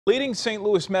Leading St.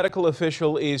 Louis medical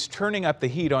official is turning up the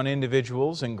heat on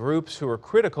individuals and groups who are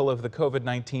critical of the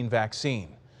COVID-19 vaccine.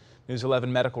 News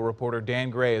 11 medical reporter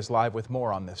Dan Gray is live with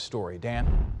more on this story. Dan?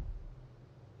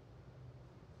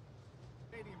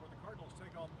 Stadium where the Cardinals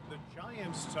take on the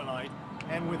Giants tonight,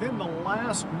 and within the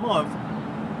last month,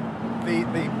 the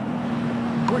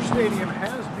Busch Stadium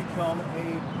has become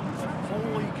a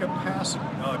fully capacity.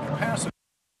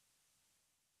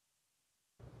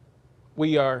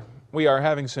 We are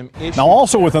having some issues. Now,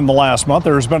 also within the last month,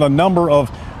 there's been a number of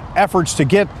efforts to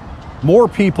get more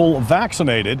people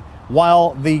vaccinated,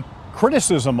 while the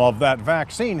criticism of that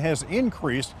vaccine has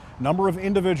increased. Number of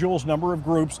individuals, number of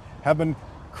groups have been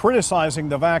criticizing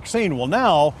the vaccine. Well,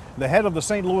 now the head of the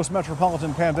St. Louis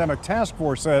Metropolitan Pandemic Task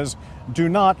Force says, do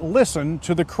not listen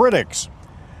to the critics.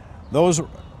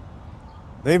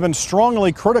 They've been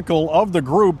strongly critical of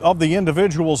the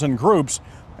individuals and groups,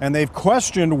 and they've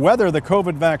questioned whether the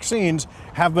COVID vaccines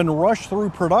have been rushed through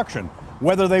production,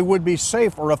 whether they would be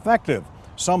safe or effective.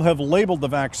 Some have labeled the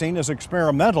vaccine as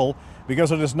experimental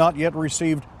because it has not yet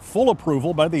received full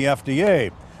approval by the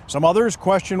FDA. Some others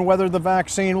question whether the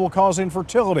vaccine will cause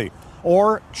infertility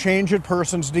or change a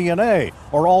person's DNA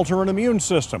or alter an immune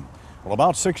system. Well,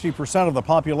 about 60% of the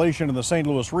population in the St.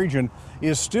 Louis region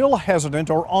is still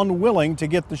hesitant or unwilling to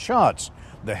get the shots.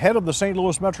 The head of the St.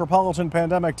 Louis Metropolitan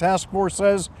Pandemic Task Force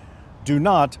says, do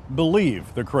not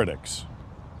believe the critics.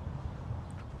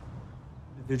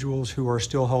 Individuals who are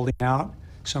still holding out.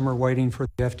 Some are waiting for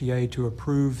the FDA to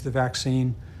approve the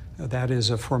vaccine. That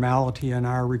is a formality in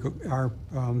our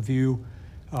view,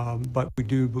 but we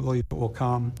do believe it will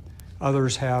come.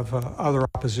 Others have other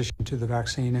opposition to the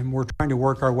vaccine, and we're trying to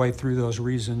work our way through those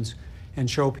reasons and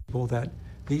show people that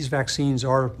these vaccines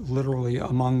are literally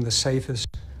among the safest,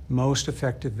 most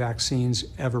effective vaccines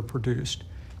ever produced.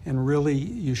 And really,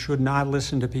 you should not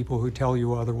listen to people who tell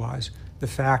you otherwise. The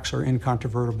facts are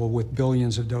incontrovertible, with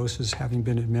billions of doses having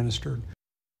been administered.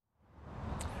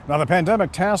 Now, the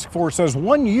Pandemic Task Force says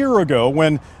 1 year ago,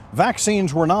 when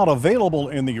vaccines were not available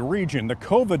in the region, the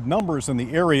COVID numbers in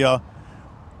the area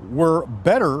were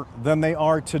better than they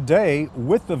are today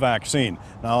with the vaccine.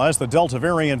 Now, as the Delta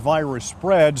variant virus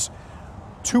spreads,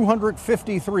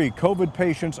 253 COVID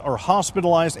patients are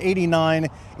hospitalized, 89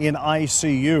 in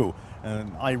ICU.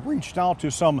 And I reached out to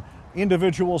some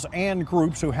individuals and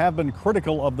groups who have been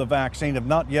critical of the vaccine, have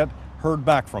not yet heard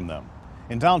back from them.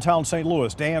 In downtown St.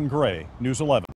 Louis, Dan Gray, News 11.